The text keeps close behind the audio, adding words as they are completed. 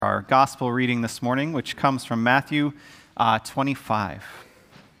Our gospel reading this morning, which comes from Matthew 25.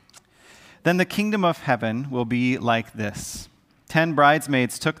 Then the kingdom of heaven will be like this. 10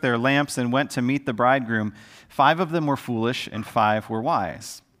 bridesmaids took their lamps and went to meet the bridegroom. 5 of them were foolish and 5 were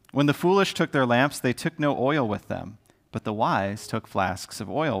wise. When the foolish took their lamps, they took no oil with them, but the wise took flasks of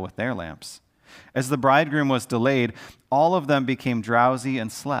oil with their lamps. As the bridegroom was delayed, all of them became drowsy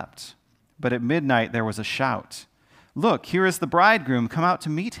and slept. But at midnight there was a shout. "Look, here is the bridegroom, come out to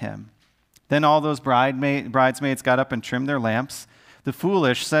meet him." Then all those bridesmaids got up and trimmed their lamps. The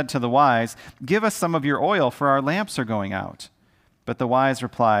foolish said to the wise, "Give us some of your oil, for our lamps are going out." But the wise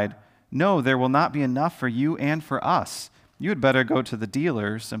replied, "No, there will not be enough for you and for us. You had better go to the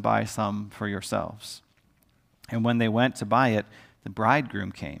dealers and buy some for yourselves." And when they went to buy it, the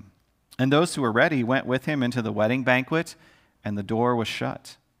bridegroom came. And those who were ready went with him into the wedding banquet, and the door was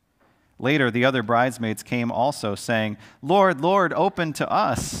shut. Later, the other bridesmaids came also, saying, "Lord, Lord, open to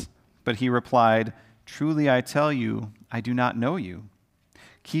us." But he replied, "Truly I tell you, I do not know you.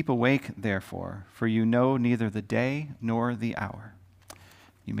 Keep awake, therefore, for you know neither the day nor the hour."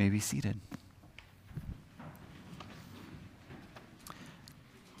 You may be seated.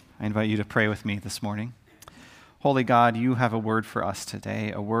 I invite you to pray with me this morning. Holy God, you have a word for us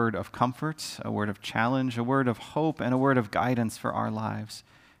today, a word of comfort, a word of challenge, a word of hope, and a word of guidance for our lives.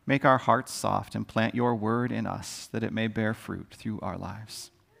 Make our hearts soft and plant your word in us that it may bear fruit through our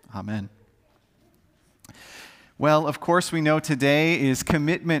lives. Amen. Well, of course, we know today is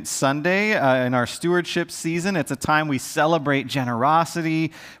Commitment Sunday in our stewardship season. It's a time we celebrate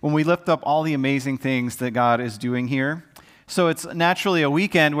generosity when we lift up all the amazing things that God is doing here. So it's naturally a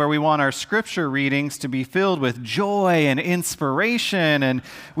weekend where we want our scripture readings to be filled with joy and inspiration. And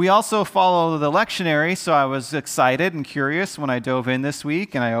we also follow the lectionary, so I was excited and curious when I dove in this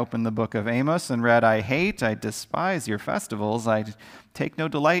week and I opened the book of Amos and read, I despise your festivals. I take no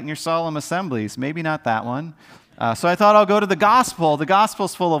delight in your solemn assemblies." Maybe not that one. So I thought I'll go to the gospel. The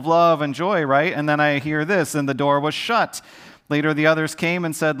gospel's full of love and joy, right? And then I hear this, "And the door was shut." Later, the others came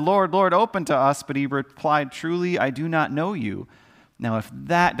and said, "Lord, Lord, open to us." But he replied, "Truly, I do not know you." Now, if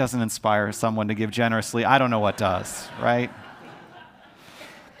that doesn't inspire someone to give generously, I don't know what does, right?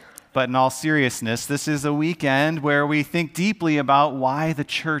 But in all seriousness, this is a weekend where we think deeply about why the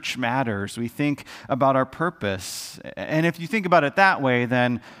church matters. We think about our purpose. And if you think about it that way,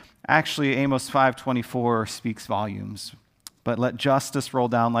 then actually Amos 5:24 speaks volumes. "But let justice roll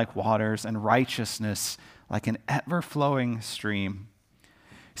down like waters and righteousness like an ever-flowing stream."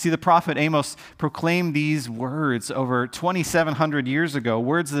 See, the prophet Amos proclaimed these words over 2,700 years ago,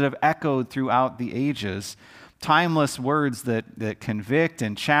 words that have echoed throughout the ages, timeless words that convict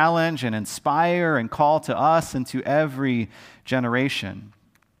and challenge and inspire and call to us and to every generation.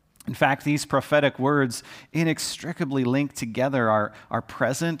 In fact, these prophetic words inextricably link together our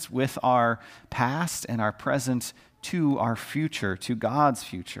present with our past and our present to our future, to God's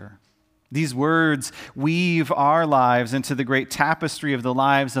future. These words weave our lives into the great tapestry of the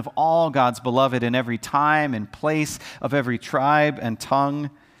lives of all God's beloved in every time and place, of every tribe and tongue.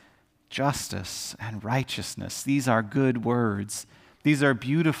 Justice and righteousness, these are good words. These are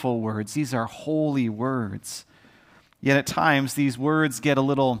beautiful words. These are holy words. Yet at times, these words get a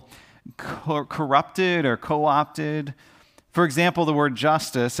little corrupted or co-opted. For example, the word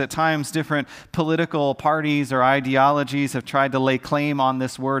justice, at times different political parties or ideologies have tried to lay claim on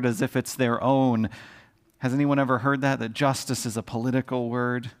this word as if it's their own. Has anyone ever heard that justice is a political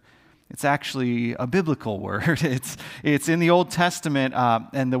word? It's actually a biblical word. It's in the Old Testament,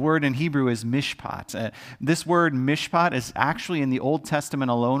 and the word in Hebrew is mishpat. This word mishpat is actually in the Old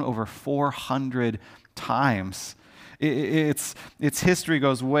Testament alone over 400 times. Its history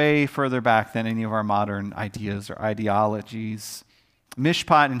goes way further back than any of our modern ideas or ideologies.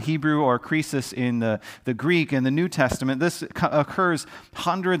 Mishpat in Hebrew or krisis in the Greek in the New Testament, this occurs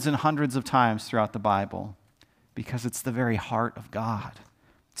hundreds and hundreds of times throughout the Bible because it's the very heart of God.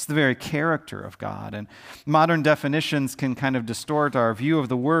 It's the very character of God. And modern definitions can kind of distort our view of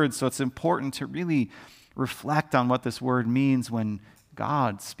the word, so it's important to really reflect on what this word means when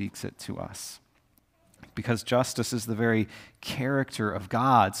God speaks it to us. Because justice is the very character of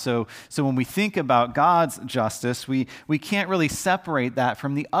God. So when we think about God's justice, we can't really separate that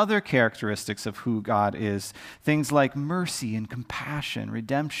from the other characteristics of who God is. Things like mercy and compassion,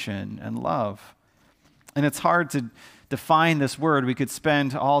 redemption and love. And it's hard to define this word. We could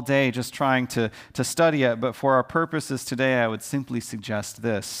spend all day just trying to study it, but for our purposes today, I would simply suggest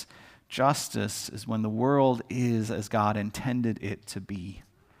this. Justice is when the world is as God intended it to be.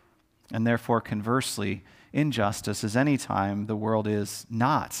 And therefore, conversely, injustice is any time the world is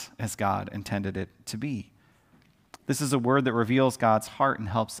not as God intended it to be. This is a word that reveals God's heart and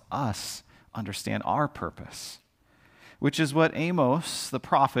helps us understand our purpose, which is what Amos, the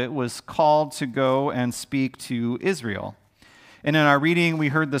prophet, was called to go and speak to Israel. And in our reading we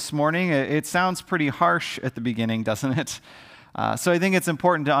heard this morning, it sounds pretty harsh at the beginning, doesn't it? So I think it's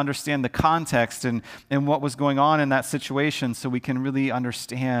important to understand the context and what was going on in that situation so we can really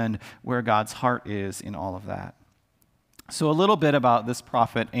understand where God's heart is in all of that. So a little bit about this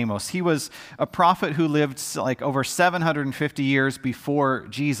prophet Amos. He was a prophet who lived like over 750 years before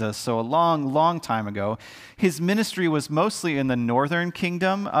Jesus, so a long, long time ago. His ministry was mostly in the northern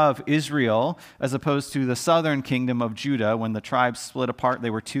kingdom of Israel as opposed to the southern kingdom of Judah. When the tribes split apart, they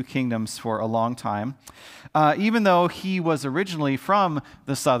were two kingdoms for a long time. Even though he was originally from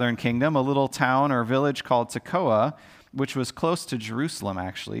the southern kingdom, a little town or village called Tekoa, which was close to Jerusalem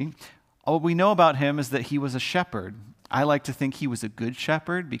actually, what we know about him is that he was a shepherd. I like to think he was a good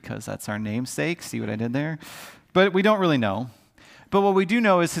shepherd because that's our namesake. See what I did there? But we don't really know. But what we do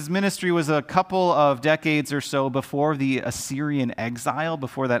know is his ministry was a couple of decades or so before the Assyrian exile,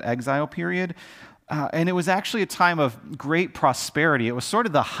 before that exile period. And it was actually a time of great prosperity. It was sort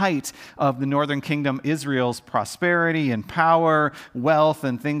of the height of the northern kingdom, Israel's prosperity and power, wealth,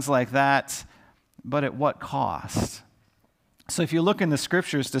 and things like that. But at what cost? So if you look in the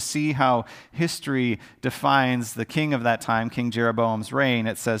scriptures to see how history defines the king of that time, King Jeroboam's reign,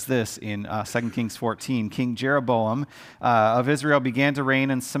 it says this in 2 Kings 14. King Jeroboam of Israel began to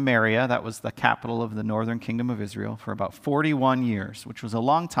reign in Samaria. That was the capital of the northern kingdom of Israel for about 41 years, which was a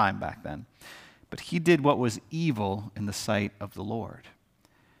long time back then. But he did what was evil in the sight of the Lord.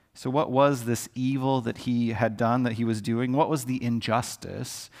 So what was this evil that he had done, that he was doing? What was the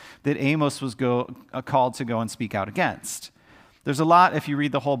injustice that Amos was called to go and speak out against? There's a lot if you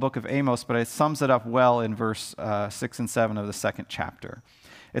read the whole book of Amos, but it sums it up well in verse 6 and 7 of the second chapter.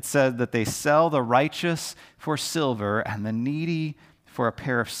 It said that they sell the righteous for silver and the needy for a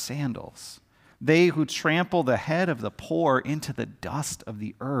pair of sandals. They who trample the head of the poor into the dust of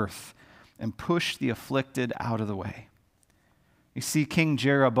the earth and push the afflicted out of the way. You see, King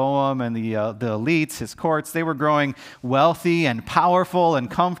Jeroboam and the elites, his courts, they were growing wealthy and powerful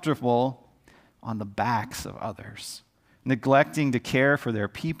and comfortable on the backs of others, neglecting to care for their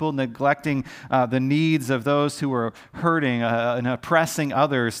people, neglecting the needs of those who were hurting and oppressing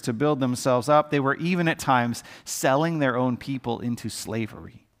others to build themselves up. They were even at times selling their own people into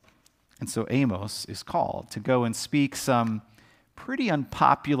slavery. And so Amos is called to go and speak some pretty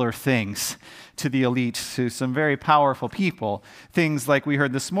unpopular things to the elite, to some very powerful people. Things like we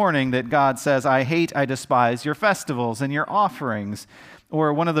heard this morning that God says, I despise your festivals and your offerings.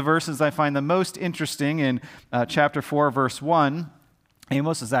 Or one of the verses I find the most interesting in chapter 4, verse 1,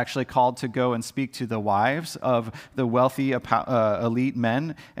 Amos is actually called to go and speak to the wives of the wealthy elite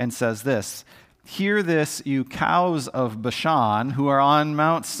men and says this, hear this, you cows of Bashan who are on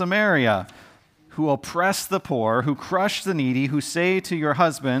Mount Samaria, who oppress the poor, who crush the needy, who say to your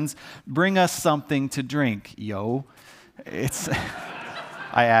husbands, bring us something to drink. It's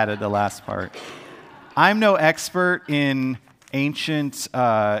I added the last part. I'm no expert in ancient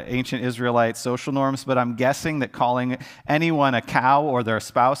Israelite social norms, but I'm guessing that calling anyone a cow or their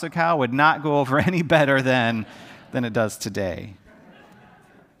spouse a cow would not go over any better than it does today.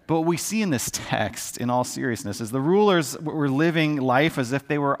 But what we see in this text, in all seriousness, is the rulers were living life as if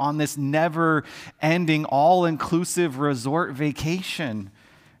they were on this never-ending, all-inclusive resort vacation.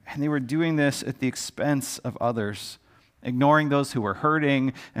 And they were doing this at the expense of others, ignoring those who were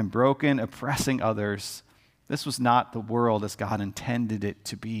hurting and broken, oppressing others. This was not the world as God intended it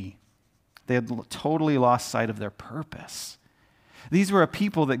to be. They had totally lost sight of their purpose. These were a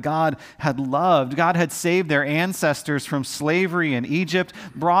people that God had loved. God had saved their ancestors from slavery in Egypt,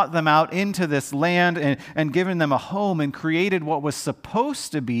 brought them out into this land and given them a home and created what was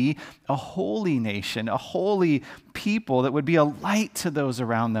supposed to be a holy nation, a holy people that would be a light to those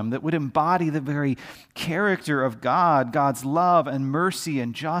around them, that would embody the very character of God, God's love and mercy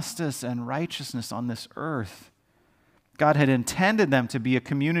and justice and righteousness on this earth. God had intended them to be a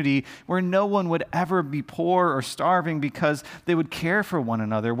community where no one would ever be poor or starving because they would care for one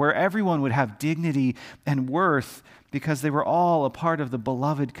another, where everyone would have dignity and worth because they were all a part of the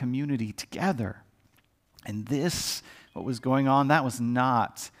beloved community together. And this, what was going on, that was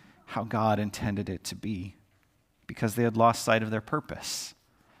not how God intended it to be because they had lost sight of their purpose.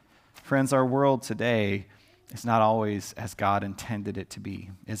 Friends, our world today is not always as God intended it to be,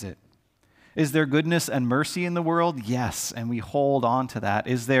 is it? Is there goodness and mercy in the world? Yes, and we hold on to that.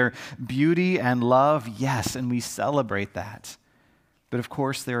 Is there beauty and love? Yes, and we celebrate that. But of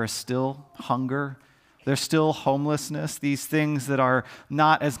course, there is still hunger, There's still homelessness, these things that are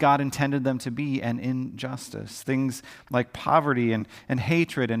not as God intended them to be, and injustice. Things like poverty and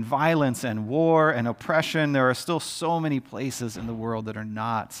hatred and violence and war and oppression. There are still so many places in the world that are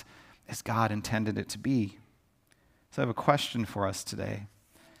not as God intended it to be. So I have a question for us today.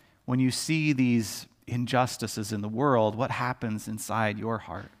 When you see these injustices in the world, what happens inside your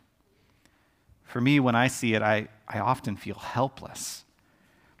heart? For me, when I see it, I often feel helpless.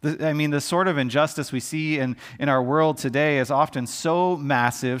 The sort of injustice we see in our world today is often so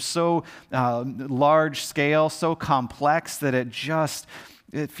massive, so large scale, so complex that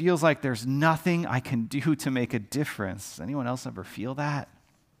it feels like there's nothing I can do to make a difference. Does anyone else ever feel that?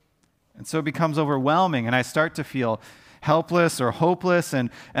 And so it becomes overwhelming, and I start to feel helpless or hopeless, and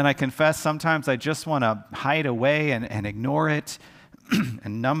I confess sometimes I just want to hide away and ignore it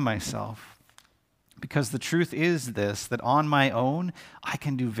and numb myself. Because the truth is this, that on my own, I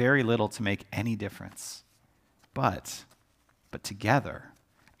can do very little to make any difference. But together,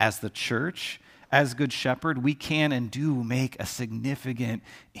 as the church, as Good Shepherd, we can and do make a significant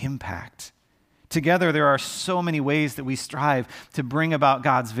impact. Together, there are so many ways that we strive to bring about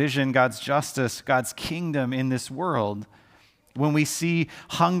God's vision, God's justice, God's kingdom in this world. When we see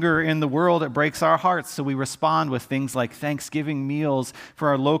hunger in the world, it breaks our hearts, so we respond with things like Thanksgiving meals for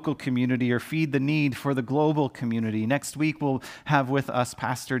our local community or Feed the Need for the global community. Next week, we'll have with us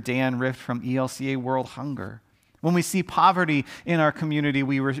Pastor Dan Rift from ELCA World Hunger. When we see poverty in our community,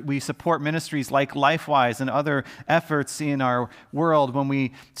 we support ministries like LifeWise and other efforts in our world. When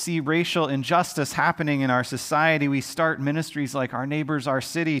we see racial injustice happening in our society, we start ministries like Our Neighbors, Our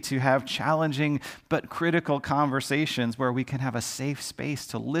City to have challenging but critical conversations where we can have a safe space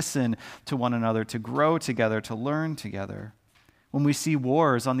to listen to one another, to grow together, to learn together. When we see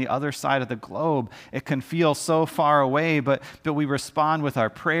wars on the other side of the globe, it can feel so far away, but we respond with our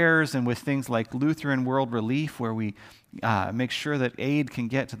prayers and with things like Lutheran World Relief, where we make sure that aid can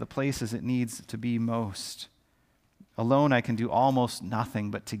get to the places it needs to be most. Alone, I can do almost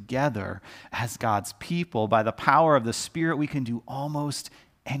nothing, but together, as God's people, by the power of the Spirit, we can do almost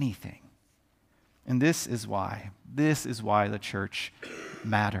anything. And this is why the church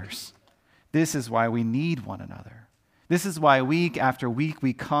matters. This is why we need one another. This is why week after week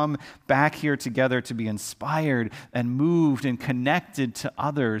we come back here together to be inspired and moved and connected to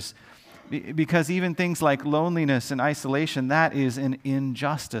others. Because even things like loneliness and isolation, that is an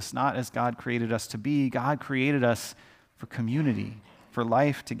injustice, not as God created us to be. God created us for community, for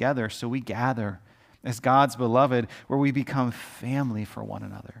life together. So we gather as God's beloved, where we become family for one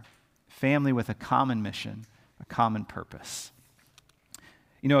another. Family with a common mission, a common purpose.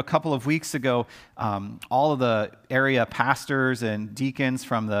 You know, a couple of weeks ago, all of the area pastors and deacons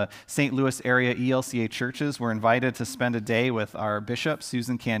from the St. Louis area ELCA churches were invited to spend a day with our bishop,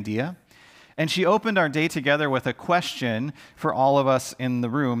 Susan Candia. And she opened our day together with a question for all of us in the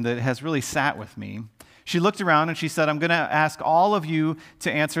room that has really sat with me. She looked around and she said, I'm going to ask all of you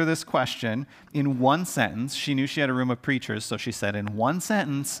to answer this question in one sentence. She knew she had a room of preachers, so she said, in one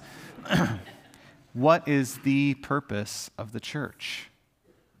sentence, what is the purpose of the church?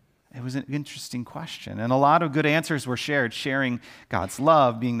 It was an interesting question, and a lot of good answers were shared, sharing God's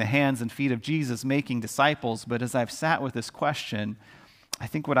love, being the hands and feet of Jesus, making disciples. But as I've sat with this question, I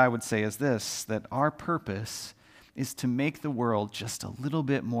think what I would say is this, that our purpose is to make the world just a little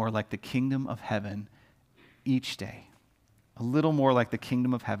bit more like the kingdom of heaven each day. A little more like the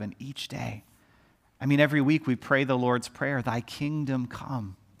kingdom of heaven each day. I mean, every week we pray the Lord's Prayer, thy kingdom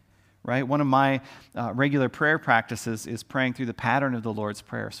come. Right? One of my regular prayer practices is praying through the pattern of the Lord's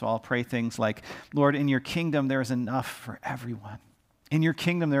Prayer. So I'll pray things like, Lord, in your kingdom there is enough for everyone. In your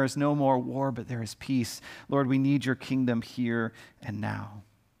kingdom there is no more war, but there is peace. Lord, we need your kingdom here and now.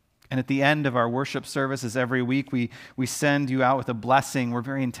 And at the end of our worship services every week, we send you out with a blessing. We're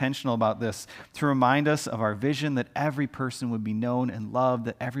very intentional about this to remind us of our vision that every person would be known and loved,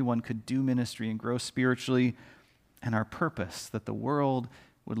 that everyone could do ministry and grow spiritually, and our purpose, that the world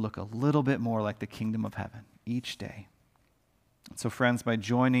would look a little bit more like the kingdom of heaven each day. And so, friends, by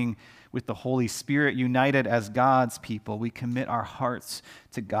joining with the Holy Spirit, united as God's people, we commit our hearts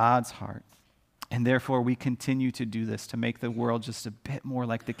to God's heart. And therefore, we continue to do this to make the world just a bit more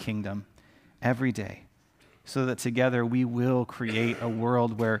like the kingdom every day, so that together we will create a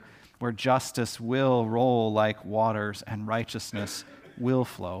world where justice will roll like waters and righteousness will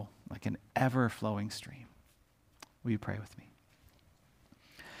flow like an ever-flowing stream. Will you pray with me?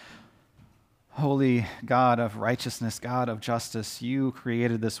 Holy God of righteousness, God of justice, you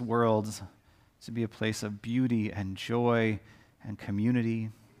created this world to be a place of beauty and joy and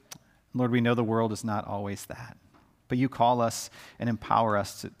community. Lord, we know the world is not always that, But you call us and empower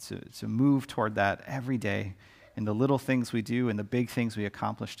us to move toward that every day in the little things we do and the big things we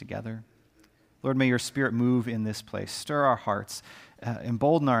accomplish together. Lord, may your Spirit move in this place, stir our hearts,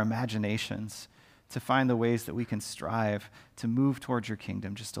 embolden our imaginations to find the ways that we can strive to move towards your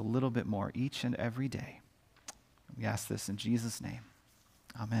kingdom just a little bit more each and every day. We ask this in Jesus' name.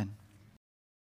 Amen.